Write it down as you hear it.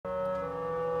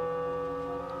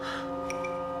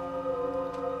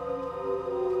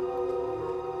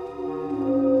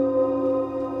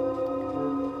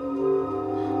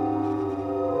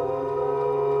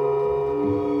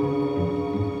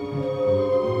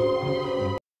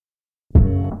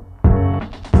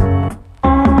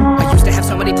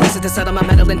to settle my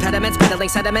mental impediments, peddling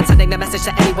sediments, sending the message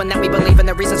to anyone that we believe in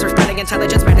the reasons for spreading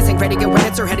intelligence, menacing radio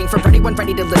edits, or heading for anyone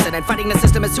ready to listen, and fighting the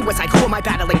system is suicide. Who am I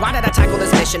battling? Why did I tackle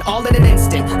this mission all in an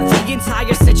instant? The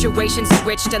entire situation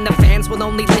switched, and the fans will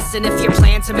only listen if you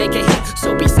plan to make a hit.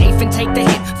 So be safe and take the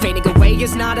hit. Fading away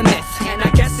is not a myth, and I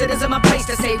guess it isn't my place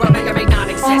to say what may or may not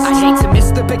exist. I hate to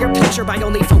miss the bigger picture by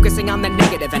only focusing on the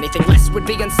negative. Anything less would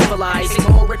be uncivilized,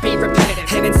 anything more would be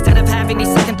repetitive. And instead of having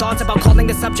these second thoughts about calling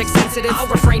the subject sensitive, I'll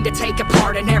refrain to take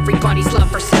apart in everybody's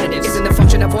love for sedatives. Isn't the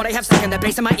function of what I have stuck in the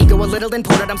base of my ego a little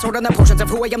important? I'm sorting the portions of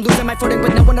who I am, losing my footing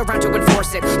with no one around to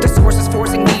enforce it. The source is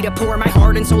forcing me to pour my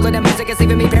heart and soul into music. It's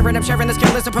leaving me barren. I'm sharing this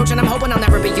careless approach, and I'm hoping I'll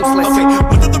never be useless. Okay,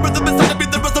 whether the rhythm is to be,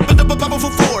 there is a bit of a powerful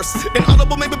force.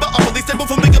 Inaudible maybe, but utterly stable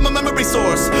for making my memory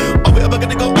source. Are we ever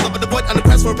gonna go all over the void and the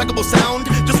press for impeccable sound?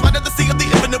 Just right at the sea of the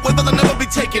infinite wave, I'll never be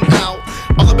taken out.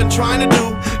 All I've been trying to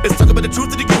do is talk about the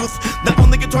truth to the youth. Not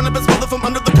only get torn up and smothered from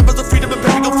under the covers of freedom and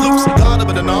imperial flukes. God of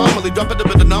an anomaly, drop it a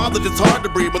bit of knowledge, it's hard to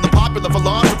breathe when the popular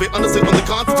philosophy honestly only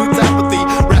constitutes apathy.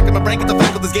 Racking my brain, get the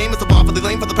fact of this game is so awfully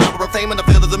lame for the power of fame, and I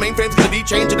feel that the mainframe's gonna be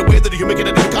changed in a way that a human can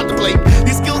even contemplate.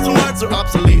 These skills and words are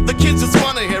obsolete. The kids just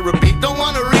wanna hear a beat, don't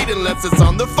wanna read unless it's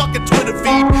on their fucking Twitter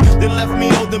feed. They left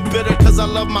me old and bitter cause I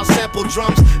love my sample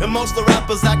drums, and most of the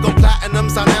rappers that go platinum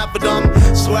sound half of them.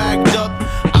 Swagged up,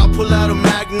 I'll pull out a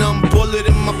magnum, bullet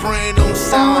in my brain, don't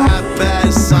sound half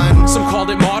bad, son. Some called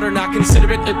it modern, I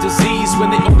consider it a disease. When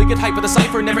they only get hype for the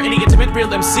cipher, never any intimate real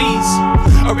MCs.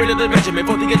 A rid of the regiment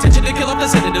for the attention to kill off the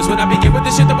senators. When I began with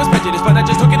this shit that was prejudice, but I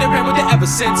just took it and ran with it ever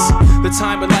since. The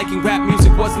time when liking rap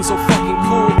music wasn't so fucking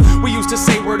cool. We used to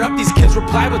say word up, these kids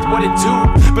reply with what it do.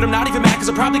 But I'm not even mad cause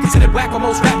I'm probably considered whack by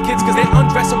most rap kids, cause they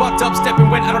undress and walk dubstepping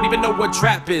when I don't even know what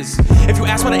trap is. If you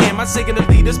ask what I am, I'd say an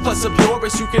elitist plus a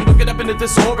purist. You can look it up in the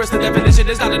thesaurus, the definition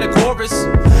is not in the chorus.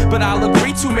 But I'll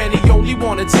agree too many only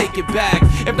wanna take it back.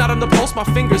 If not on the pulse, my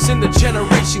fingers in the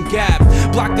generation gap.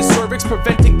 Block the cervix,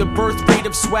 preventing the birth rate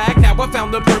of swag. Now I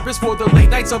found the purpose for the late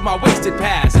nights of my wasted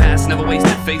past. Past never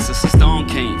wasted faces, a storm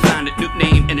came. Found a new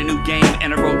name in a new game,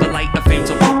 and I rode the light of fame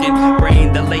to working.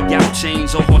 Brain, the layout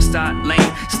changed, or horse start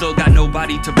lame. Still got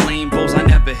nobody to blame, bulls I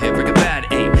never hit, bring a bad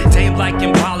aim. Tame like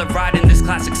Impala, riding this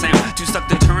classic sound. Too stuck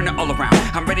to turn it all around,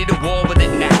 I'm ready to war with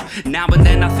it now. Now and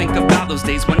then I think about those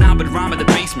days when I would rhyme in the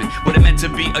basement. What it meant to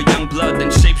be a young blood, then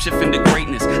shapeshift into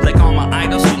greatness. Like all my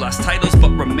idols who lost titles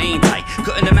but remain tight.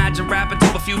 Couldn't imagine rapping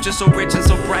to a future so rich and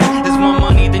so bright. There's more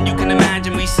money than you can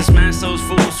imagine. We used to smash those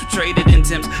fools who traded in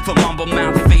Timbs for mumble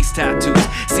mouth face tattoos.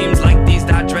 Seems like these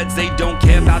dot dreads, they don't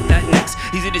care about that next.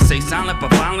 Easy to say silent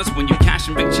but violence when you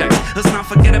cashing big checks. Let's not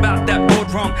forget about that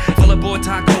boardroom full of boy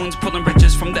tycoons pulling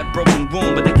riches from that broken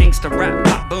womb. But the gangsta rap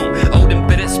pop boom. Old and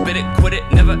bitter, spit it, quit it,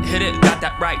 never hit it. Got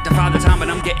that right. Defy the time,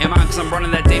 and I'm getting mine cause I'm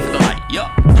running that day for the light.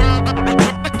 Yup.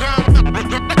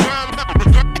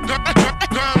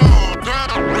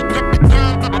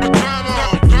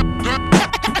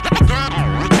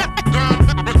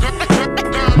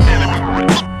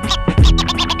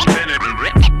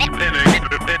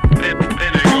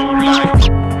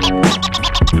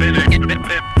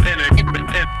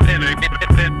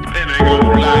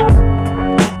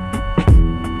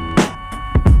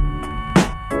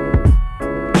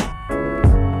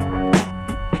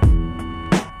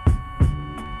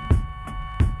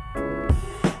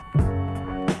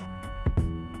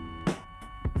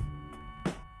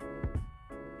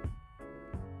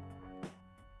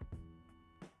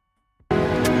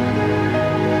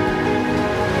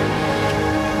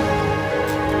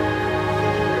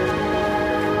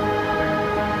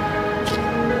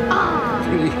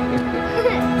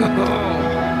 Oh.